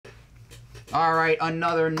All right,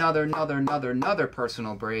 another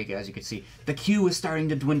personal break. As you can see, the queue is starting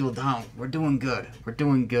to dwindle down. We're doing good. We're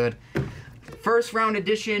doing good. First round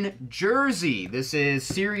edition jersey. This is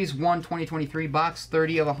Series 1 2023, box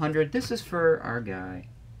 30 of 100. This is for our guy,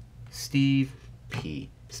 Steve P.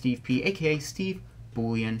 Steve P, aka Steve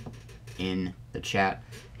Bullion, in the chat.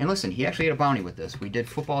 And listen, he actually had a bounty with this. We did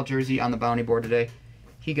football jersey on the bounty board today.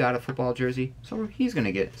 He got a football jersey, so he's going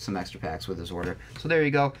to get some extra packs with his order. So there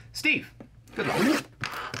you go. Steve, good luck.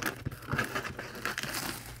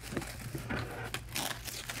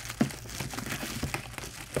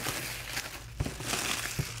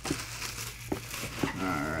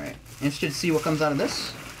 Alright, interested to see what comes out of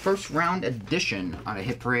this. First round edition on a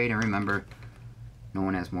hit parade. And remember, no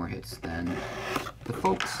one has more hits than the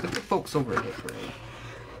folks over at Hit Parade.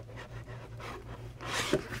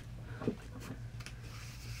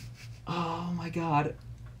 Oh my god.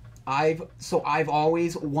 I've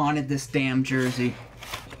always wanted this damn jersey.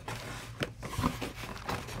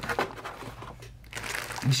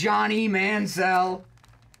 Johnny Manziel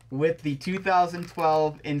with the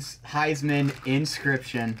 2012 Heisman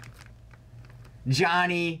inscription.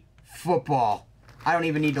 Johnny Football. I don't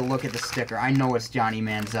even need to look at the sticker. I know it's Johnny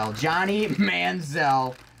Manziel. Johnny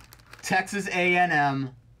Manziel, Texas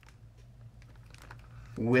A&M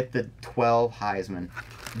with the 12 Heisman.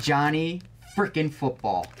 Johnny frickin'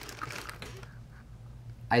 Football.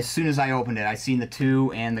 As soon as I opened it, I seen the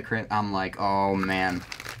 2 and the crit. I'm like, oh man.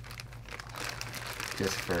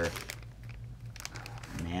 Just for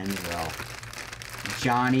Manziel.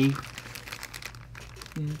 Johnny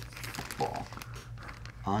Football.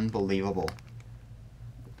 Unbelievable.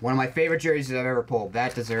 One of my favorite jerseys I've ever pulled.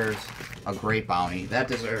 That deserves a great bounty. That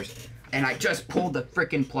deserves... And I just pulled the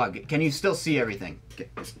frickin' plug. Can you still see everything?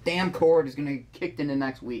 This damn cord is going to get kicked into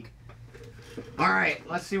next week. Alright,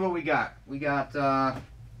 let's see what we got. We got,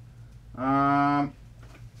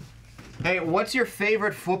 hey, what's your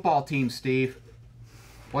favorite football team, Steve?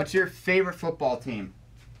 What's your favorite football team?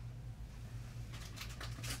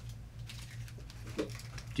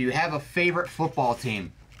 Do you have a favorite football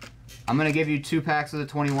team? I'm going to give you 2 packs of the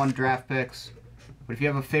 21 draft picks. But if you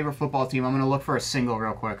have a favorite football team, I'm going to look for a single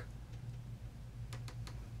real quick.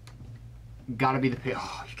 Gotta be the...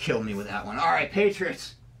 Oh, you killed me with that one. Alright,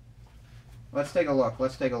 Patriots. Let's take a look.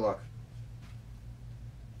 Let's take a look.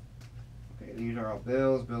 Okay, these are all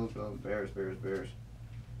Bills, Bills, Bills, Bears, Bears, Bears.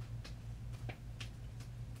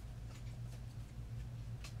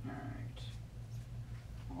 Alright.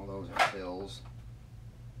 All those are Bills.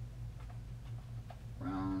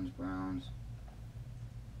 Browns, Browns.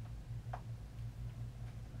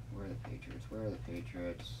 Where are the Patriots? Where are the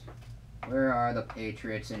Patriots? Where are the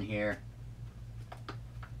Patriots in here?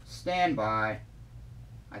 Stand by.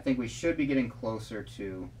 I think we should be getting closer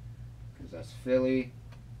to, because that's Philly.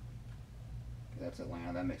 That's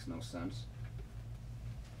Atlanta. That makes no sense.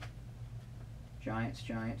 Giants,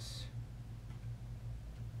 Giants.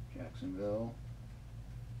 Jacksonville.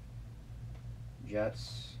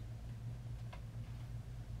 Jets.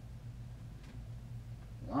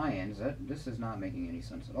 Lions. This is not making any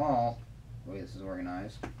sense at all. The way this is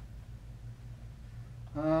organized.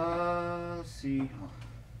 Let's see. Oh.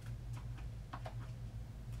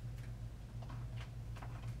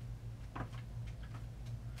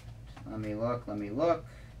 Let me look. Let me look.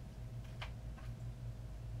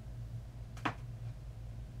 All right,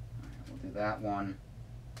 we'll do that one.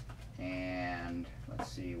 And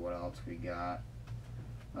let's see what else we got.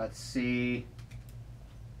 Let's see.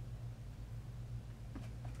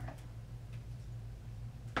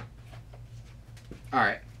 All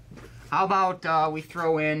right. How about we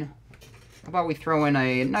throw in? How about we throw in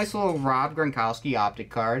a nice little Rob Gronkowski optic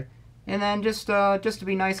card, and then just to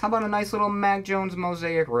be nice, how about a nice little Mac Jones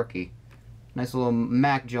mosaic rookie? Nice little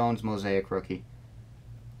Mac Jones mosaic rookie.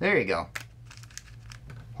 There you go.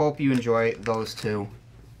 Hope you enjoy those two.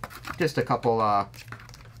 Just a couple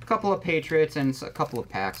of Patriots and a couple of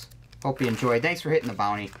packs. Hope you enjoy. Thanks for hitting the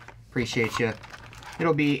bounty. Appreciate you.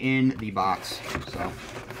 It'll be in the box. So.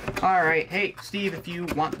 Alright, hey, Steve, if you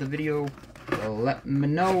want the video, let me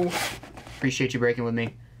know. Appreciate you breaking with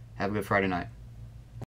me. Have a good Friday night.